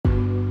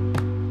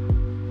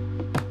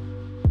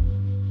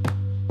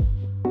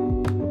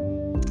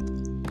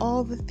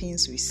All the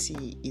Things We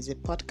See is a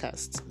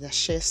podcast that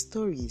shares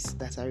stories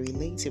that are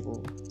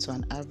relatable to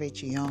an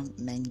average young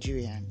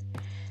Nigerian.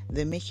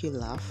 They make you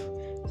laugh,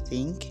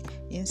 think,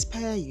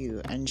 inspire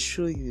you, and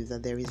show you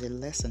that there is a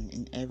lesson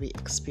in every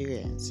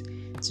experience.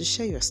 To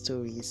share your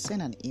stories,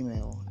 send an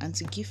email, and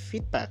to give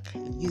feedback,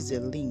 use the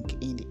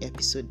link in the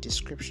episode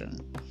description.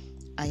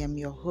 I am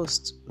your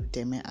host,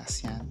 Udeme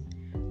Asian.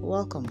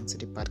 Welcome to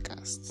the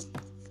podcast.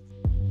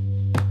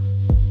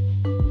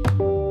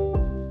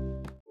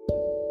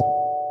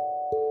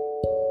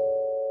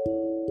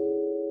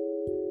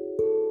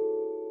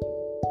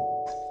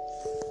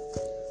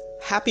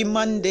 Happy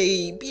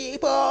Monday,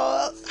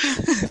 people!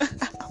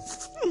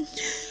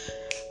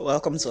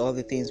 Welcome to All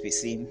the Things We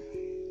See.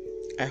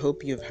 I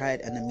hope you've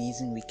had an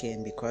amazing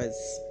weekend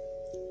because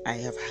I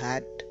have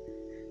had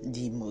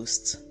the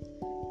most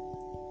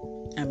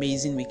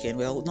amazing weekend.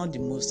 Well, not the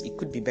most, it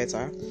could be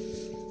better,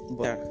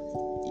 but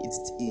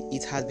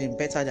it has been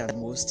better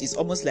than most. It's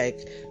almost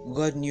like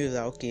God knew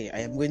that, okay, I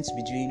am going to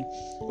be doing,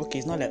 okay,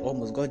 it's not like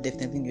almost, God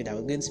definitely knew that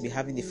we're going to be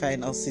having the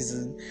final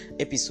season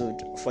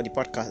episode for the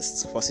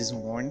podcast for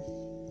season 1.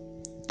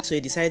 So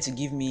he decided to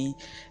give me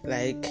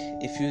like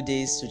a few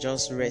days to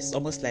just rest,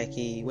 almost like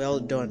a well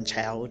done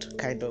child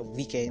kind of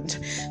weekend.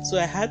 So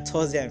I had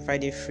Thursday and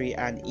Friday free,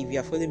 and if you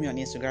are following me on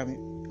Instagram,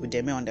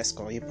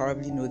 Udeme_, you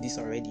probably know this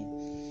already.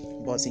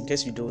 But in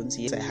case you don't,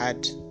 yes, I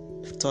had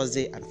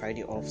Thursday and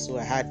Friday off, so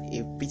I had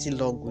a pretty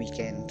long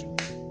weekend.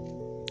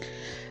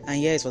 And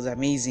yeah, it was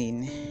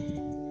amazing.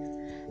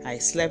 I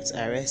slept,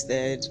 I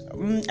rested.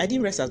 I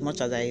didn't rest as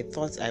much as I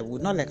thought I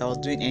would. Not like I was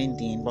doing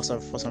anything, but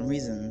for some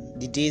reason,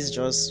 the days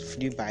just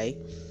flew by.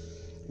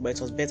 But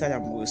it was better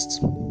than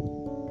most.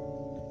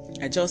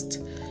 It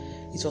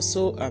was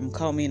so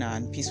calming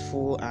and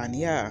peaceful. And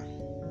yeah,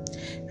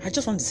 I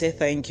just want to say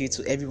thank you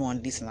to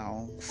everyone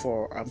listening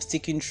for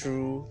sticking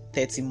through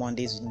 30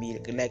 Mondays with me.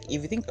 Like,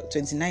 if you think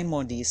 29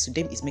 Mondays,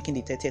 today is making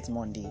the 30th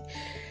Monday.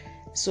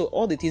 So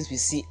all the things we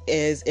see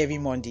airs every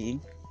Monday.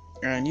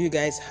 And you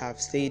guys have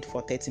stayed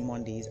for 30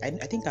 Mondays. I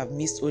think I've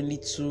missed only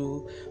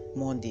 2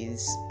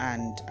 Mondays,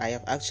 and I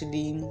have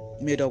actually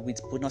made up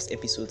with bonus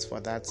episodes for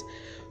that.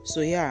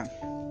 So yeah,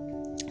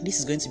 this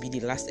is going to be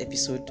the last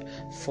episode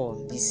for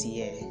this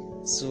year.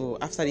 So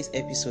after this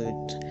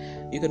episode,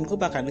 you can go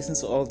back and listen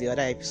to all the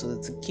other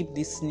episodes. Keep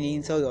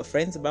listening, tell your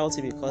friends about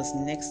it, because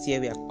next year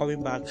we are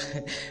coming back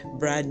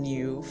brand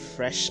new,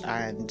 fresh,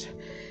 and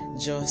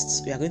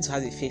we are going to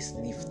have a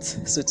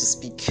facelift, so to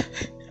speak.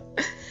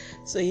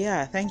 So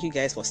yeah, thank you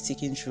guys for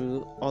sticking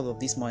through all of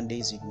these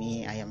Mondays with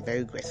me. I am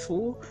very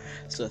grateful.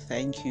 So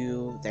thank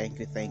you.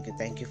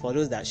 For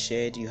those that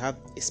shared, you have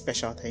a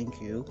special thank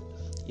you.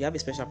 You have a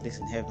special place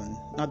in heaven.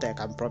 Not that I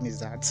can promise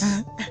that.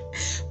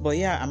 But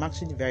yeah, I'm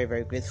actually very,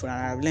 very grateful, and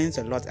I've learned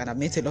a lot, and I've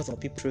met a lot of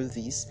people through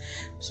this.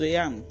 So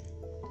yeah,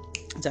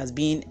 it has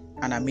been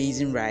an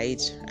amazing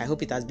ride. I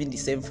hope it has been the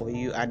same for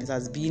you, and it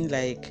has been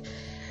like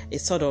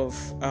it's sort of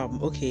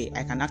okay,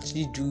 I can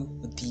actually do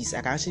this,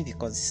 I can actually be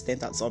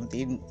consistent at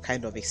something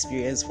kind of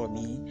experience for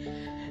me,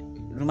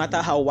 no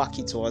matter how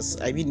wacky it was.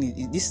 I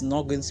mean, this is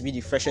not going to be the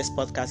freshest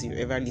podcast you've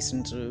ever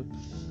listened to,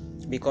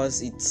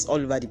 because it's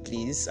all over the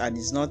place, and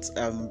it's not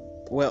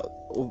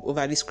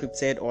overly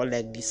scripted, or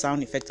like the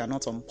sound effects are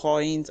not on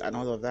point and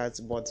all of that.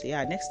 But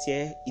yeah, next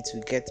year it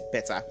will get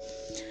better.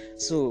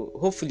 So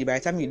hopefully by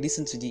the time you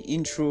listen to the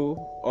intro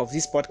of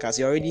this podcast,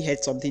 you already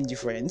heard something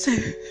different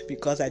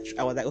because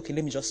I was like, okay,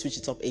 let me just switch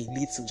it up a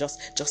little,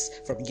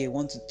 just from gear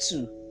 1 to 2.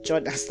 Do you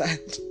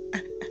understand?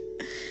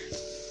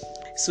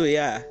 So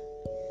yeah,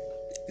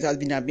 it has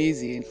been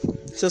amazing.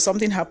 So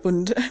something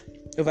happened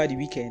over the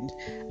weekend,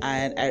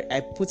 and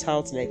I put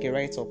out like a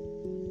write-up,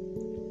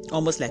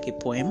 almost like a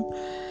poem,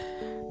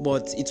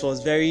 but it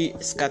was very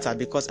scattered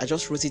because I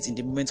just wrote it in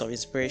the moment of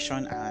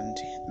inspiration, and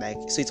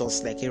so it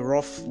was like a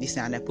rough this,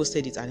 and I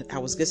posted it, and I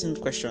was getting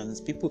questions.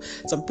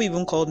 Some people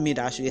even called me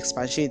that I should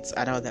expatiate,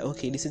 and I was like,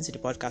 okay, listen to the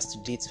podcast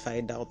today to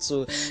find out.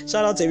 So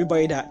shout out to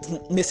everybody that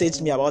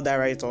messaged me about that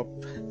write-up.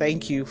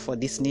 Thank you for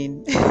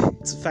listening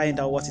to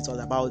find out what it was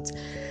about.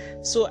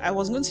 So I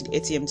was going to the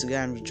ATM to go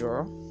and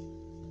withdraw.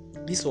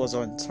 This was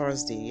on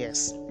Thursday,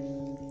 yes.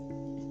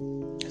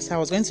 So I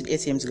was going to the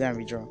ATM to go and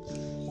withdraw,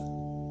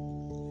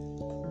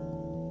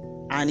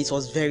 and it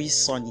was very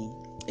sunny.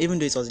 Even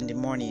though it was in the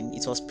morning,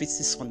 it was pretty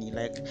sunny.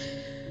 Like,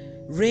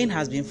 rain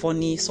has been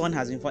funny, sun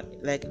has been funny.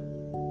 Like,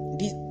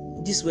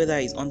 this weather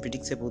is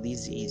unpredictable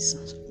these days.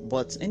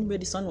 But anyway,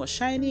 the sun was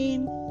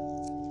shining,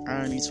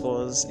 and it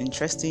was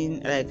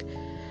interesting. Like,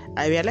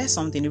 I realized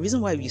something. The reason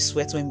why we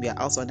sweat when we are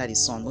out under the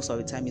sun most of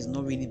the time is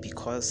not really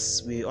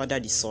because we're under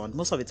the sun.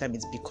 Most of the time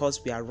it's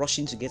because we are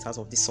rushing to get out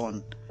of the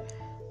sun.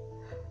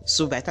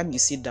 So by the time you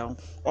sit down,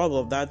 all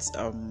of that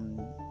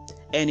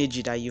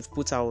energy that you've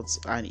put out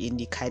and in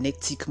the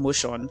kinetic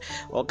motion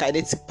or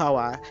kinetic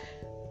power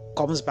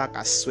comes back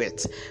as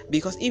sweat.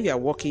 Because if you are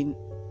walking,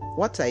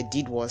 what I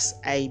did was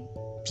I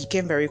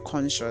became very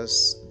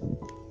conscious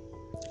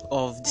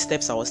of the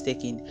steps I was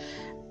taking.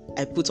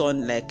 I put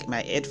on like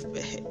my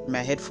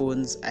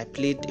headphones, I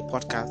played a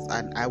podcast,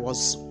 and I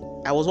was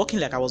I was walking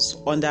like I was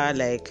under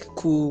like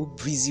cool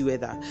breezy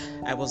weather.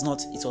 I was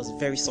not. It was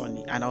very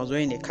sunny, and I was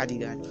wearing a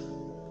cardigan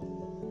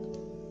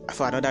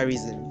for another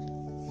reason.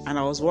 And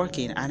I was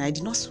working, and I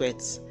did not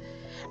sweat.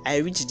 I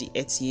reached the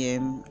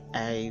ATM,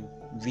 I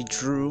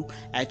withdrew,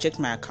 I checked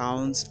my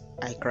account,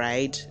 I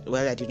cried.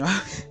 Well, I did not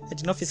I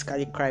did not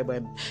physically cry, but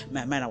in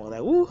my mind I was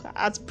like, ooh,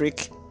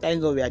 heartbreak.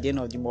 Thank God we are at the end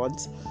of the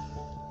month.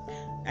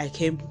 I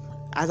came,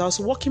 as I was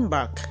walking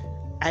back,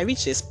 I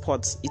reached a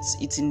spot.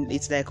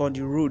 It's like on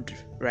the road,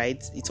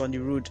 right? It's on the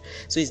road.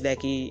 So it's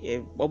like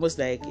a almost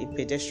like a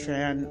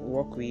pedestrian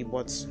walkway,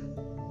 but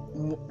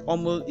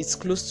almost it's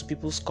close to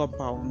people's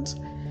compounds.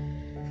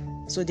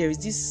 So there is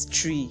this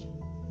tree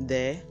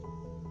there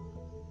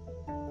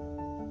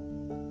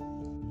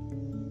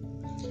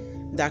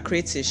that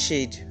creates a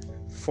shade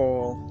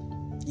for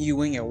you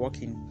when you're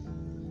walking,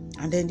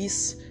 and then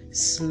this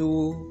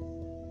slow,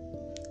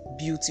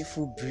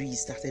 beautiful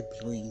breeze started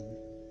blowing,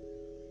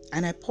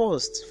 and I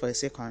paused for a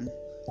second.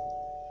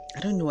 I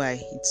don't know why,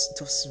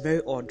 it was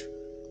very odd,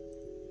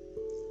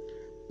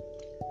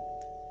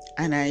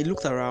 and I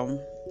looked around.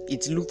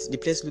 The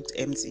place looked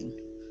empty.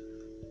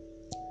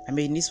 I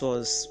mean, this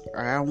was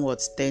around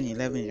 10-11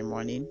 in the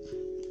morning.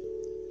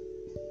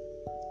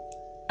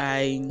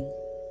 I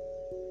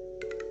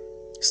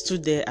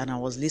stood there and I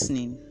was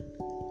listening.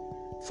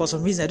 For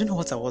some reason, I don't know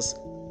what I was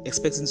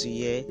expecting to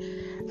hear.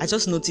 I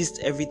just noticed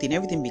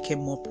everything became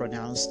more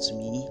pronounced to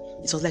me.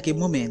 It was like a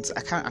moment.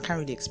 I can't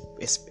really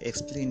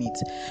explain it.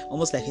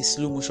 Almost like a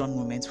slow motion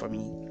moment for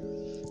me.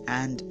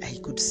 And I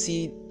could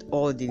see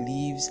all the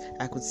leaves.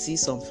 I could see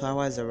some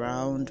flowers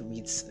around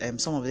with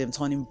some of them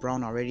turning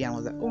brown already. And I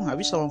was like, oh, I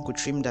wish someone could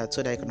trim that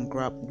so that I can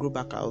grow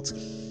back out.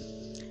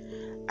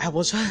 I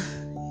was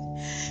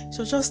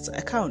just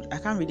I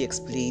can't really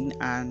explain.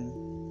 And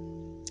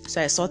so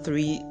I saw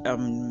 3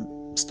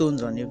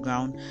 stones on the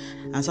ground,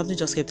 and something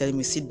just kept telling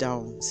me, sit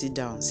down.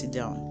 I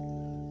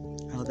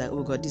was like,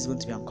 oh God, this is going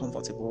to be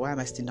uncomfortable. Why am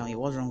I sitting down?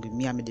 What's wrong with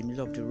me? I'm in the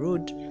middle of the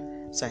road.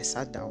 So I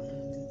sat down.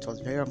 It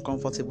was very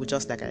uncomfortable,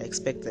 just like I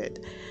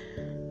expected.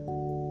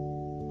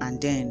 And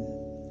then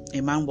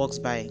a man walks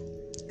by,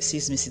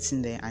 sees me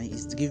sitting there, and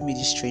he's giving me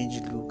this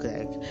strange look.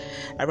 Like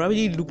I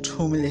probably looked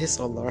homeless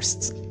or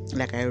lost,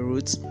 like I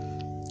wrote,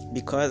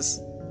 because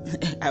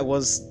I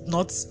was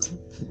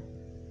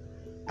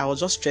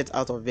just straight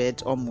out of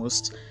bed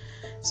almost.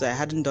 So I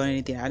hadn't done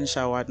anything. I hadn't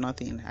showered,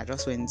 nothing. I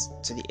just went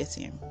to the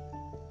ATM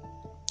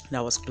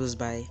that was close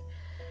by,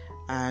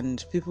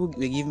 and people were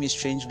giving me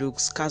strange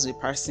looks, cars were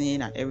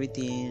passing and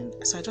everything.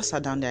 So I just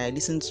sat down there. I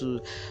listened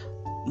to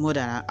more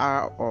than an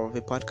hour of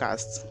a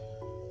podcast,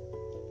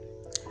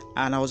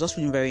 and I was just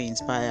feeling very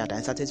inspired.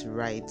 I started to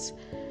write.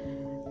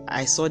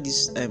 I saw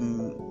this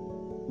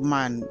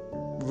man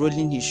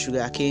rolling his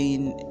sugar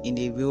cane in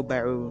a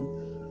wheelbarrow.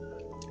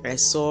 I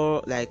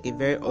saw like a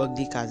very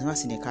ugly car. I've never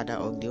seen a car that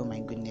ugly. Oh my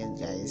goodness,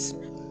 guys.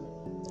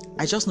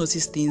 I just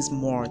noticed things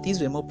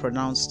were more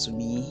pronounced to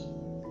me.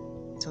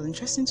 It was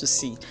interesting to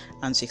see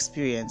and to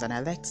experience, and I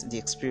liked the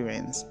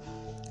experience.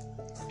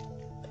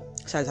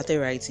 So I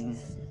started writing.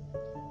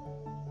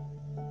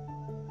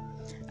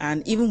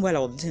 And even while I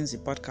was listening to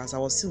the podcast, I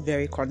was still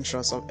very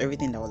conscious of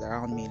everything that was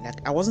around me.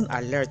 Like I wasn't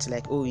alert,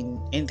 like, oh,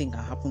 anything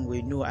can happen.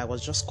 No, I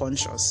was just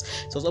conscious.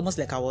 So it was almost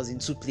like I was in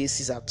 2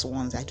 places at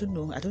once. I don't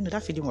know.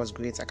 That feeling was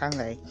great. I can't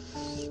lie.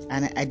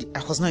 And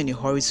I was not in a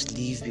hurry to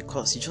leave,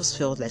 because it just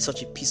felt like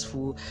such a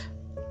peaceful,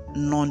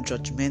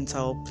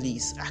 non-judgmental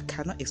place. I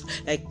cannot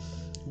explain. Like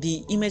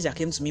the image that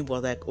came to me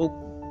was like,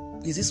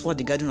 oh, is this what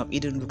the Garden of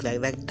Eden looked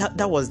like? Like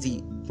that was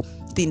the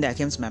thing that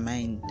came to my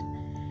mind.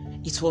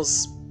 It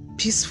was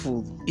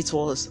peaceful. It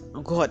was,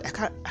 God, I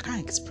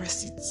can't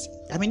express it.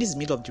 I mean, this is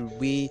middle of the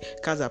way,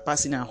 cars are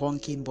passing and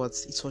honking, but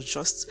it was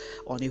just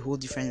on a whole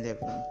different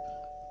level,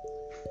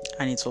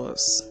 and it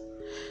was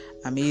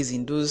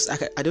amazing.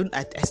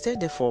 I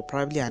stayed there for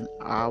probably an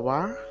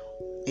hour.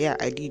 Yeah,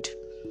 I did.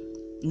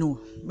 No,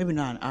 maybe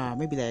not an hour,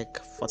 maybe like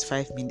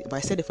 45 minutes, but I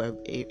stayed there for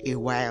a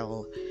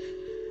while,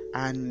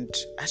 and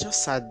I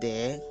just sat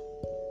there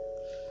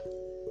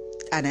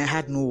and I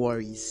had no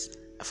worries.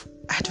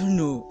 I don't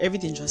know, every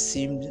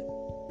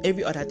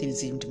other thing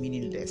seemed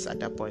meaningless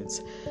at that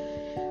point.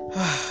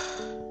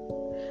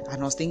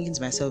 And I was thinking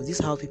to myself,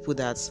 this is how people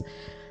that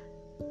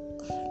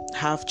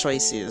have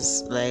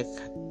choices like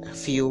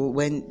feel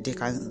when they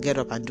can get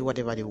up and do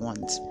whatever they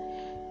want.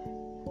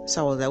 So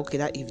I was like, okay,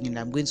 that evening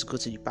I'm going to go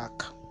to the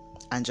park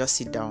and just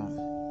sit down,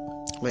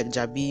 like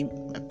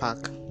Jabi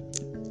Park,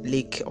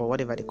 lake, or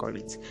whatever they call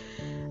it,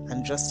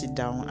 and just sit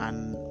down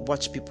and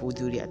watch people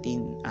do their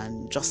thing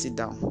and just sit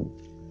down.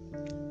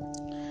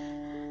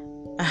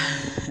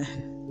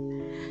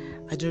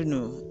 I don't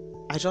know.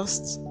 I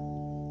just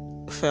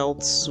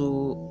felt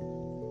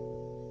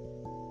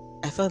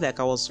like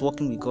I was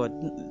walking with God.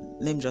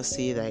 Let me just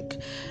say,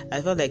 like,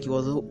 I felt like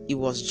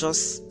we're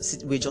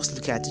just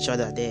looking at each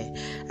other there.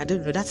 I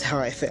don't know, that's how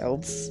I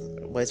felt,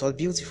 but it was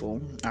beautiful.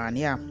 And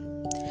yeah,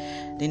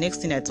 the next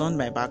thing, I turned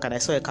my back and I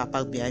saw a car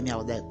park behind me. I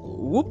was like,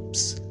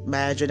 whoops,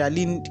 my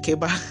adrenaline came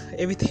back,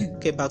 everything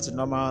came back to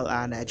normal,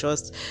 and I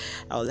was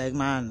like,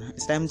 man,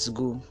 it's time to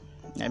go.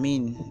 I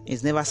mean,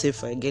 it's never safe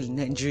for a girl in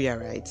Nigeria,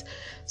 right?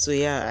 So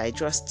yeah, I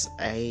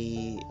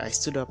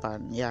stood up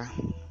and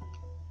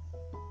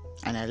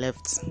and I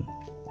left.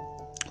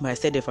 But I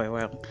stayed there for a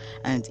while,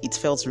 and it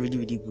felt really,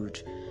 really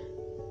good.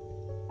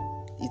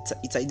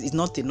 It's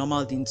not a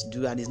normal thing to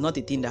do, and it's not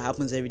a thing that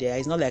happens every day.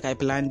 It's not like I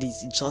planned it;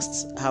 it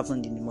just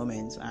happened in the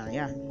moment. And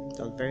it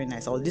was very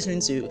nice. I was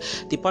listening to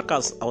the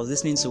podcast. I was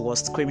listening to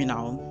was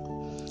Criminal.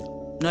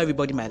 Not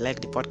everybody might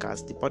like the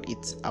podcast.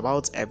 It's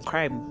about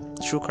crime,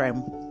 true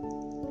crime.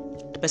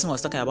 The person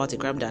was talking about a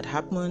crime that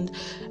happened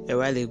a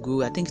while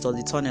ago. I think it was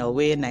the tunnel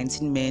where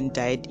 19 men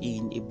died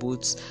in a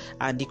boat,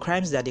 and the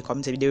crimes that they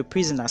committed, they were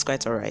prisoners,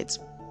 quite alright.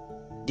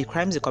 The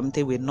crimes they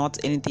committed were not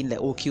anything like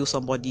kill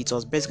somebody. It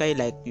was basically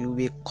like you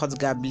were caught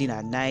gambling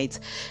at night.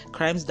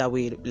 Crimes that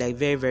were like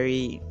very,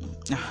 very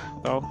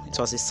well, it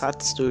was a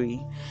sad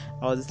story.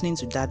 I was listening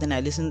to that, then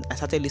I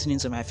started listening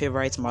to My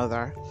Favorite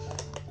Mother,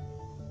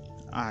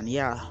 and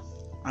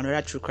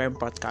another true crime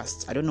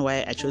podcast. I don't know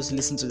why I chose to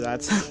listen to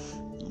that.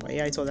 But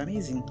it was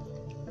amazing.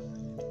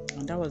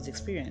 And that was the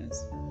experience.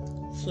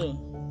 So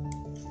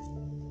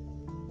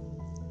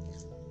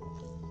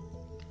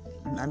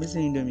I'm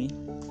listening to me.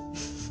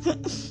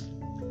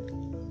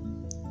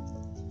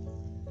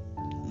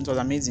 It was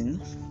amazing.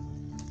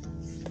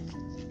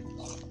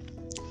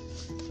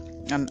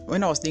 And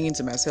when I was thinking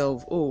to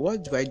myself,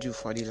 what do I do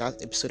for the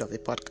last episode of the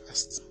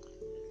podcast?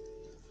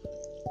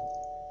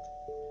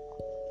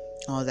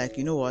 I was like,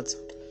 you know what?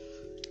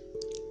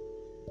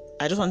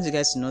 I just want you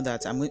guys to know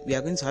that we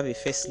are going to have a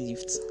first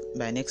lift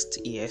by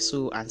next year.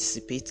 So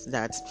anticipate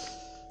that.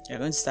 We are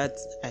going to start,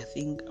 I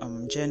think,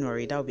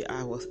 January. That will be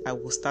I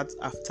will start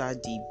after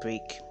the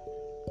break.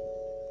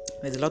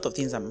 There's a lot of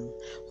things I'm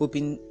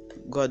hoping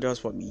God does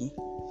for me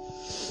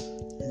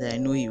that I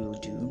know He will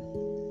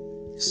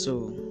do.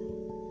 So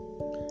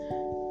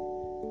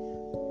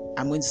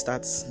I'm going to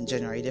start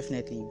January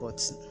definitely,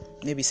 but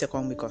maybe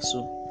second week or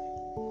so.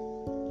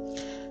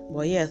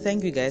 But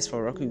thank you guys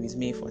for rocking with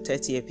me for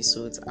 30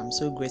 episodes. I'm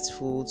so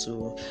grateful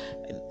to,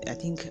 I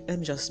think, let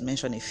me just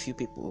mention a few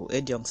people.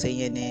 Ediong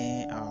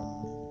Seyene,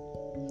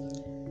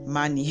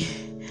 Manny,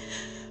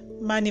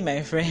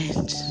 my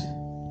friend.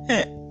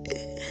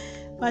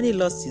 Manny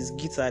lost his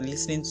guitar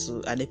listening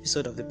to an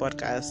episode of the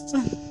podcast.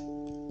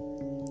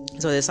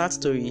 It was a sad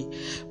story,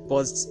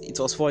 but it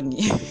was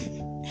funny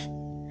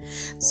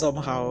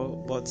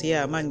somehow. But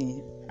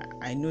Manny,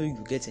 I know you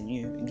get a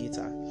new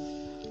guitar.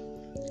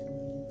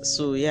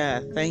 So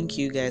thank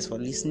you guys for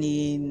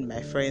listening.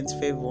 My friends,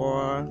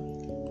 Favor,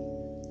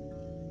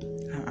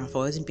 I'm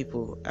forgetting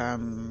people.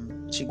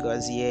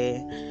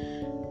 Chigozie,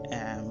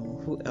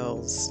 who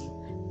else?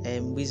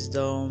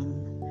 Wisdom,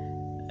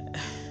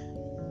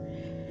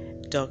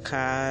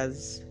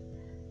 Dorcas,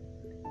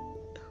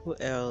 who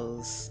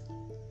else?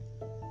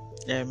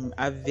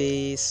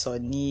 Ave,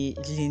 Sonny,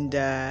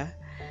 Linda.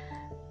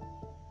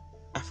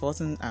 I've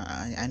forgotten.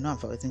 I know I'm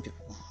forgetting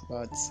people,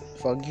 but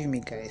forgive me,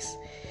 guys.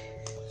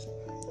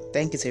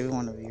 Thank you to every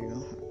one of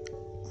you.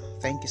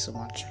 Thank you so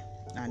much.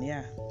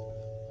 And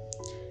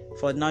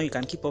for now, you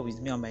can keep up with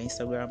me on my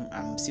Instagram.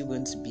 I'm still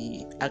going to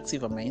be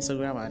active on my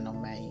Instagram and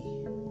on my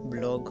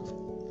blog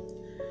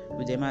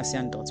with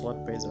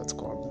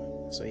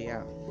emasian.wordpress.com. So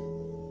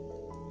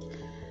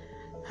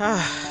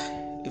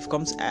you've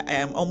come to,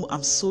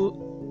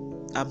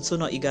 I'm so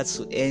not eager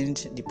to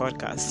end the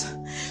podcast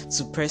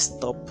to press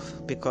stop,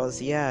 because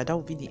that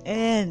will be the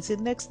end till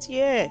next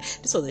year.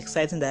 This was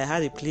exciting that I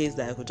had a place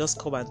that I could just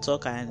come and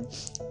talk and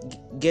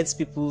get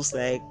people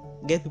to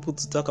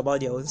talk about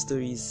their own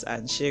stories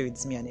and share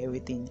with me and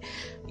everything.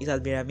 It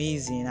has been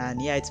amazing,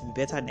 and it will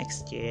be better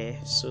next year.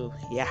 So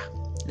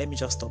let me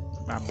just stop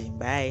rambling.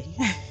 Bye.